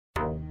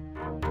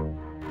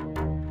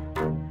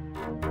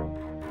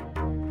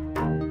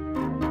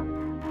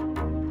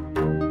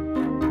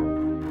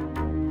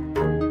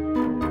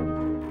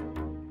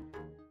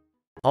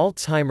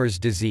Alzheimer's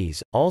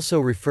disease, also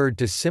referred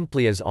to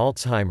simply as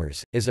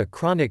Alzheimer's, is a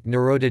chronic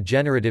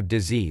neurodegenerative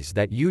disease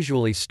that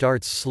usually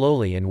starts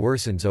slowly and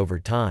worsens over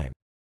time.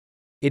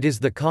 It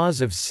is the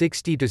cause of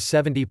 60 to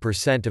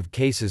 70% of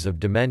cases of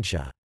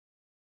dementia.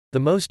 The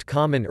most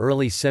common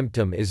early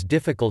symptom is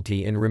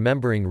difficulty in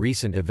remembering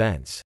recent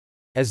events.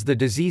 As the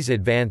disease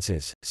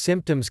advances,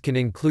 symptoms can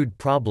include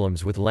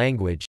problems with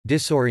language,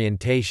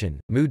 disorientation,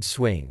 mood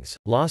swings,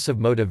 loss of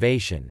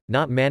motivation,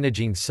 not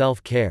managing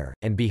self-care,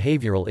 and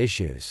behavioral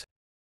issues.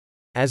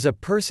 As a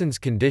person's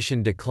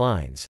condition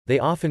declines, they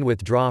often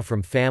withdraw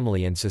from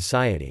family and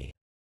society.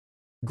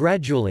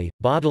 Gradually,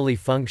 bodily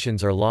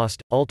functions are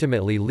lost,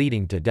 ultimately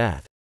leading to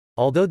death.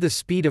 Although the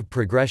speed of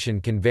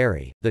progression can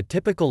vary, the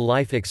typical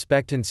life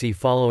expectancy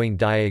following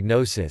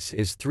diagnosis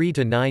is 3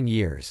 to 9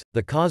 years.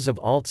 The cause of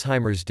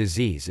Alzheimer's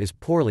disease is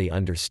poorly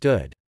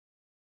understood.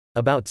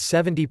 About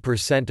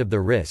 70% of the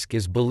risk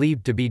is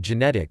believed to be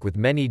genetic, with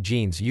many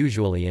genes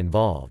usually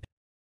involved.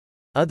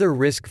 Other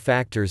risk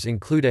factors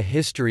include a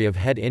history of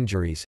head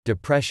injuries,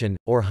 depression,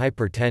 or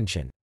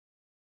hypertension.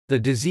 The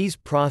disease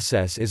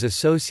process is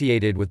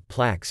associated with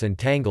plaques and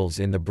tangles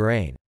in the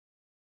brain.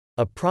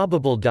 A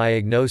probable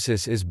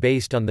diagnosis is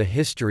based on the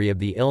history of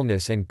the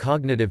illness and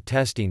cognitive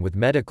testing with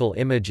medical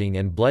imaging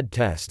and blood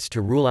tests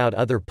to rule out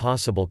other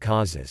possible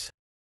causes.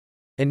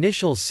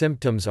 Initial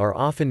symptoms are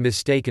often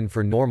mistaken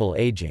for normal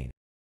aging.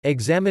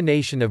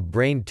 Examination of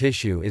brain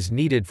tissue is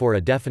needed for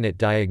a definite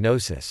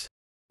diagnosis.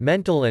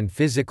 Mental and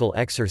physical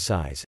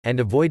exercise, and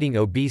avoiding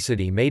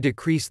obesity may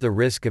decrease the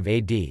risk of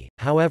AD.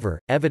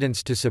 However,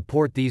 evidence to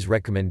support these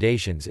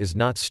recommendations is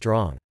not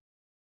strong.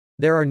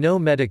 There are no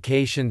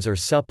medications or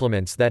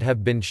supplements that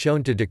have been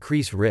shown to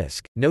decrease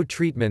risk. No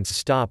treatments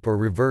stop or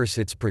reverse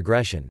its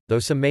progression, though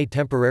some may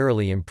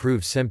temporarily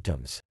improve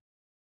symptoms.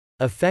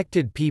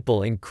 Affected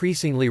people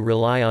increasingly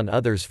rely on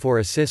others for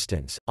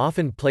assistance,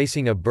 often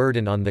placing a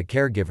burden on the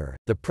caregiver.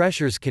 The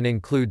pressures can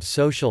include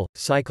social,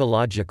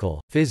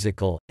 psychological,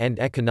 physical, and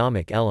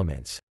economic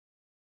elements.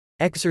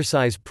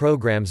 Exercise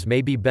programs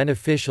may be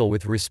beneficial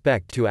with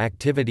respect to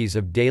activities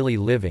of daily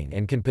living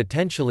and can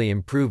potentially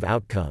improve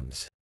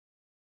outcomes.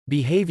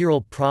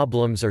 Behavioral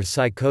problems or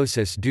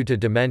psychosis due to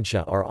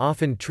dementia are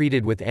often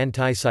treated with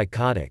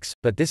antipsychotics,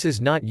 but this is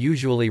not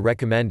usually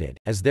recommended,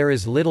 as there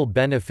is little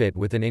benefit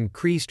with an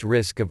increased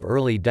risk of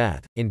early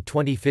death. In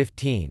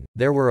 2015,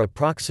 there were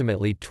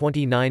approximately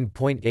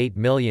 29.8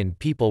 million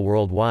people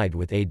worldwide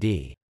with AD.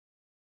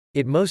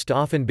 It most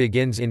often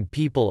begins in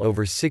people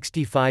over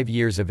 65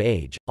 years of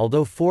age,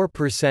 although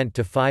 4%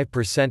 to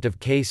 5% of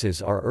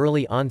cases are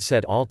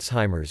early-onset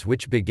Alzheimer's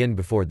which begin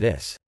before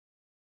this.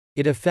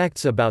 It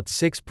affects about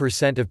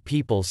 6% of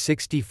people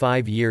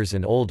 65 years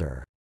and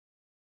older.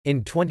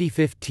 In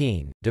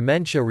 2015,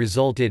 dementia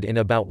resulted in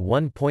about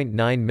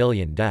 1.9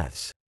 million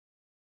deaths.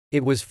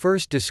 It was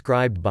first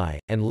described by,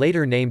 and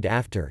later named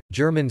after,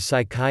 German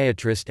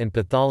psychiatrist and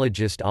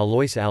pathologist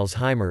Alois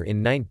Alzheimer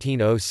in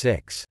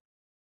 1906.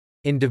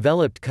 In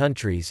developed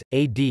countries,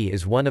 AD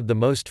is one of the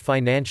most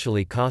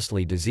financially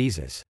costly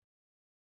diseases.